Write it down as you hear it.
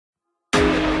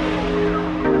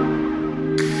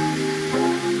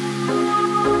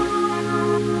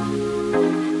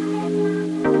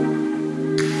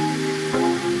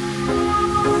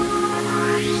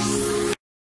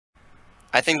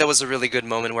I think that was a really good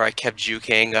moment where I kept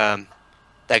juking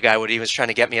that guy when he was trying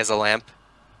to get me as a lamp,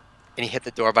 and he hit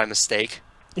the door by mistake.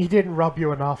 He didn't rub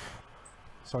you enough,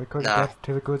 so he couldn't Nah. get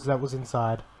to the goods that was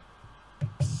inside.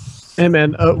 Hey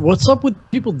man, what's up with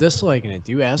people disliking it?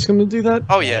 Do you ask them to do that?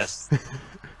 Oh yes.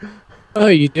 Oh,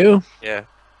 you do? Yeah.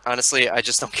 Honestly, I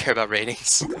just don't care about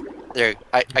ratings.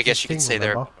 I guess you could say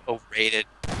they're overrated.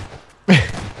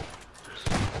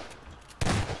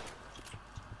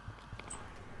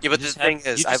 Yeah, but the thing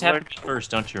is, I've learned first,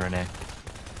 don't you, Renee?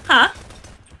 Huh?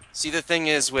 See, the thing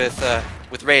is with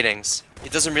ratings,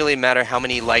 it doesn't really matter how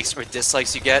many likes or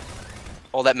dislikes you get.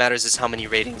 All that matters is how many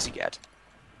ratings you get,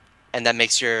 and that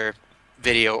makes your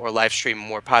video or live stream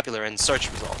more popular in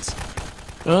search results.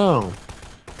 Oh,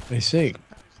 I see.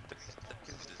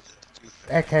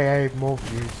 AKA more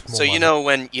views. More So you money. know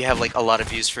when you have like a lot of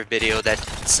views for a video that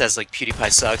says like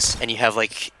PewDiePie sucks, and you have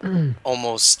like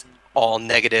almost all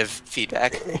negative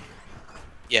feedback?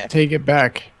 Yeah. Take it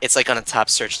back. It's like on a top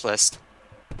search list.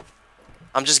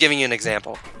 I'm just giving you an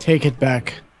example. Take it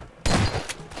back.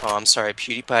 Oh, I'm sorry.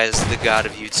 PewDiePie is the god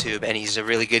of YouTube, and he's a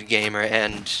really good gamer,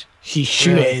 and He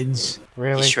shreds.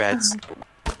 Really? he shreds.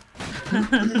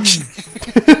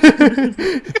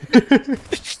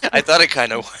 I thought it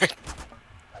kind of worked.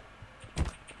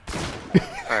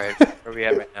 Alright, where are we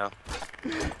at right now?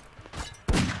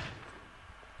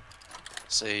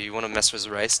 So you want to mess with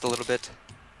Rice a little bit?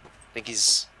 I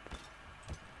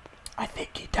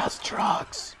think he does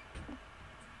drugs.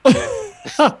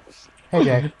 Hey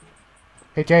Jay.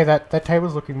 Hey Jay, that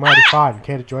table's looking mighty fine.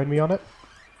 Care to join me on it?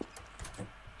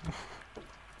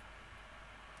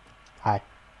 Hi.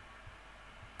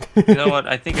 You know what?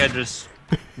 I think I just...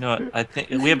 You know what? I think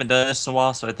we haven't done this in a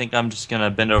while, so I think I'm just gonna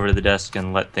bend over to the desk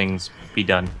and let things be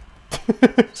done.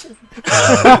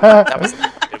 that was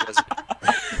good, wasn't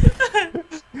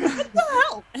What the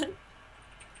hell? it?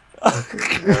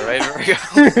 Alright, here we go.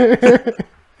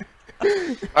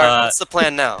 Alright, what's the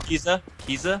plan now? Kiza,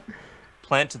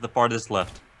 plant to the farthest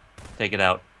left. Take it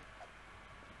out.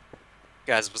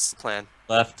 Guys, what's the plan?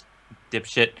 Left.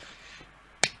 Dipshit.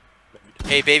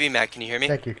 Hey, Baby Mac, can you hear me?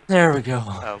 Thank you. There we go.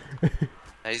 Oh.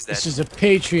 He's dead. This is a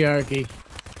patriarchy.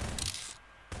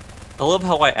 I love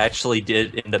how I actually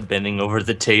did end up bending over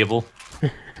the table.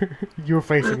 You were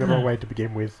facing the wrong way to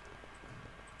begin with.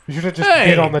 You should have just Hey!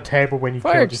 hit on the table when you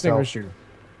Fire killed yourself. extinguisher.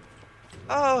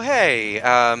 Oh, hey.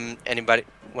 Anybody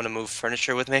want to move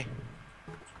furniture with me?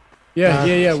 Yeah,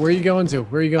 yeah. Where are you going to?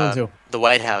 Where are you going to? The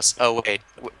White House. Oh, wait.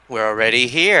 We're already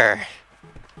here.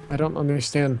 I don't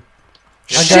understand.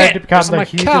 I'm Shit! going to become There's the my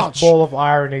hugest couch. ball of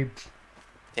irony.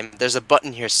 There's a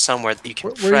button here somewhere that you can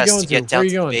Where are you press going to get to? Where down are you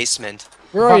to the going? basement.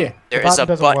 Where are you? There The is a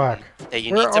doesn't button work. that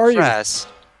you Where need to are you? press.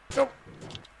 The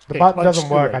Okay, button much doesn't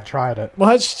too work. late. I tried it.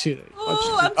 Much too late.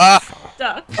 Oh, I'm Ah!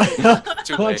 stuck.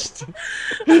 Too Much late.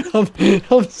 too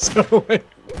I'm so late.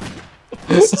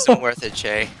 This isn't worth it,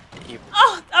 Jay.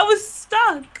 Oh, I was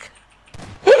stuck.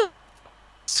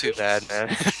 It's too bad,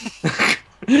 man.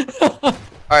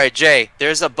 Alright, Jay,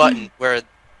 there's a button where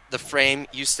the frame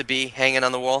used to be hanging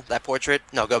on the wall. That portrait?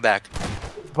 No, go back.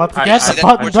 But I again, see the that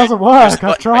button portrait. doesn't There's a work. I've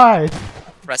button right- tried.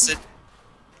 Press it.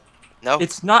 No?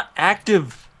 It's not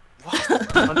active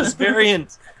What? on this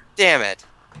variant. Damn it.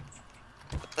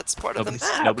 That's part of the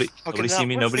map. Nobody How can see that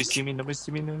me. work? Nobody see me. Nobody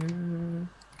see me. No.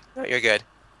 No, you're good.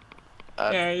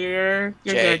 Yeah, you're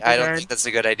Jay, good. I don't think that's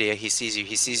a good idea. He sees you.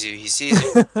 He sees you. He sees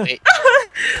you. Wait.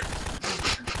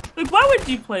 Like, why would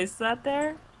you place that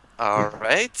there?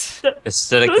 Alright.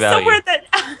 Aesthetic It was value. somewhere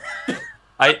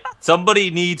that. Somebody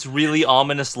needs really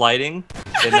ominous lighting,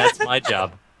 and that's my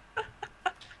job.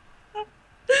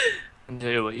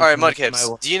 Alright,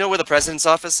 Mudkips, do you know where the president's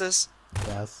office is?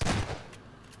 Yes.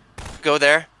 Go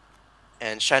there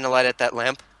and shine a light at that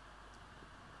lamp.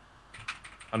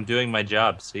 I'm doing my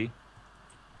job. See.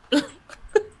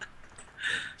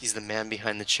 He's the man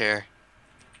behind the chair.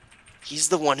 He's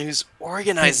the one who's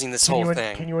organizing this whole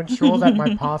thing. Can you ensure that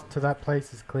my path to that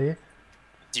place is clear?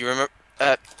 Do you remember?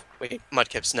 Wait,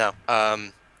 Mudkips, no.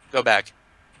 Go back.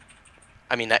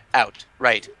 I mean, out.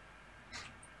 Right.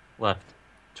 Left.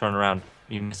 Turn around.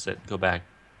 You missed it. Go back.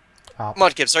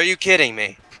 Mudkips, are you kidding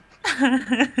me?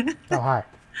 Oh, hi.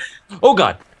 Oh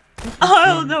God.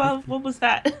 Oh no! What was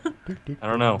that? I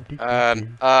don't know.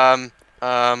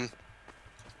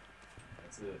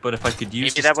 But if I could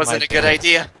use Maybe this that to wasn't my a good advantage-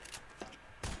 idea.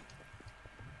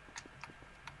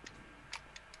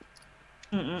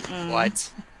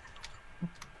 What?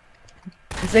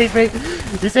 He sees me!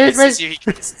 He sees He me! sees you, he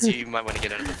kisses you, you might want to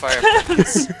get out of the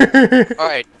fireplace.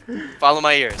 Alright, follow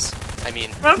my ears. I mean,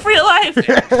 Run for your life!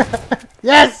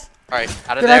 Yes! alright,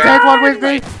 out of Did there. I take one with me?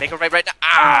 Right, make it right now.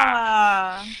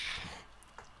 Ah!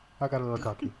 I got a little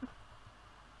cocky.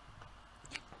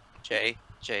 Jay,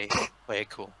 play it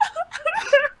cool.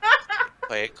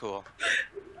 Play it cool.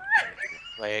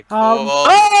 Play it cool. Rising,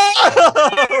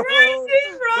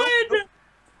 run!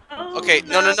 Oh, Okay,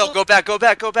 no, go back. Go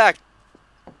back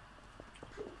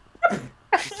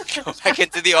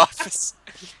into the office.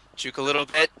 Juke a little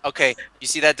bit. Okay, you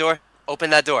see that door? Open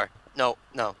that door. No,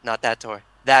 not that door.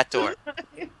 That door.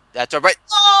 That door, right?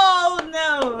 Oh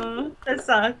no, that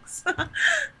sucks.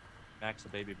 Max a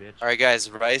baby bitch. Alright guys,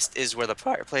 Rice is where the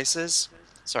fireplace is.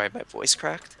 Sorry, my voice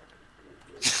cracked.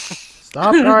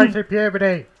 Stop going to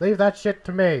puberty. Leave that shit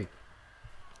to me.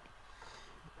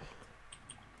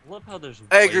 I love how there's.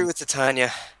 I agree with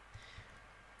Titania.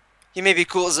 He may be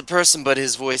cool as a person, but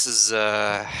his voice is,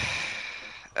 how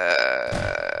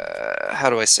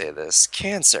do I say this?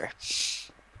 Cancer.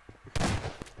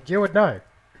 You would know.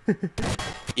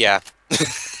 Yeah.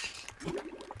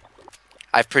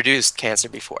 I've produced cancer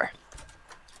before.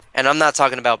 And I'm not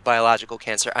talking about biological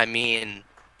cancer, I mean,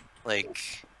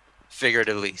 like,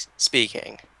 figuratively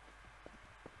speaking.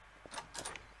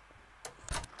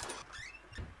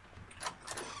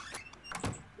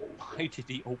 Why did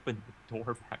he open the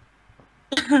door back?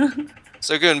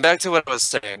 So Goon, back to what I was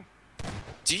saying.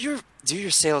 Do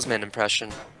your salesman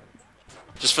impression.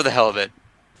 Just for the hell of it.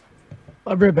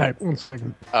 I'll be right back. 1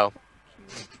 second. Oh.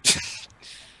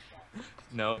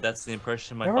 No, that's the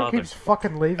impression of my Everyone father. keeps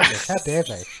fucking leaving us. How dare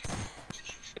they?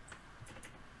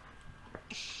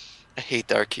 I hate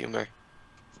dark humor.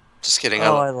 Just kidding.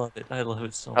 Oh, I love it. I love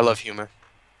it so much. I love humor.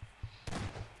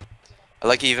 I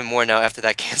like it even more now after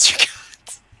that cancer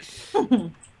cut.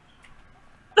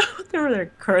 They were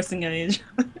there cursing at each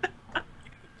other.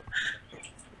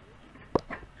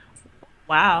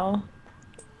 Wow.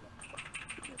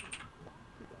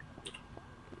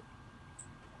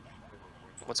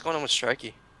 What's going on with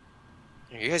Strikey?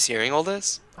 Are you guys hearing all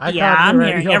this? Yeah, can't I'm hear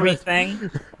hearing any of it.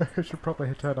 everything. I should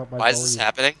probably turn up my Why is this volume.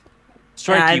 happening?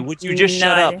 Strikey, I would you just no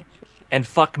shut up idea. and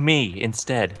fuck me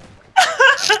instead?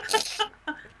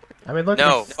 I mean, look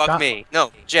No, at the fuck stop- me.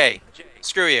 No, Jay.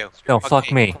 Screw you. No,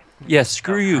 fuck me. Yeah,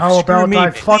 screw you. How screw about me,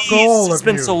 I fuck please. all of It's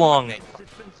been you? so long.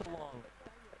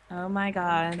 Oh my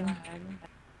god.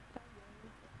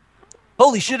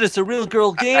 Holy shit, it's a real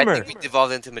girl I gamer. think we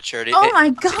devolved into maturity. Oh my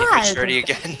into god! Maturity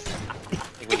again. I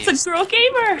think we need It's a girl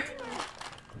gamer!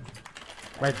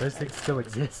 Wait, those things still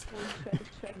exist.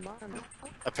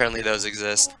 Apparently those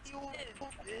exist.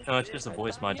 No, it's just a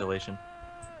voice modulation.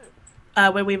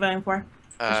 What are we voting for?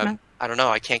 I don't know.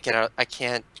 I can't get out. I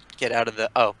can't get out of the.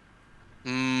 Oh.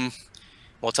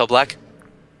 Motel Black.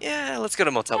 Yeah, let's go to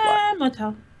Motel Black.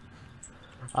 Motel.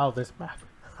 Oh, this map.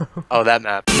 Oh, that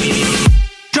map.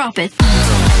 Drop it.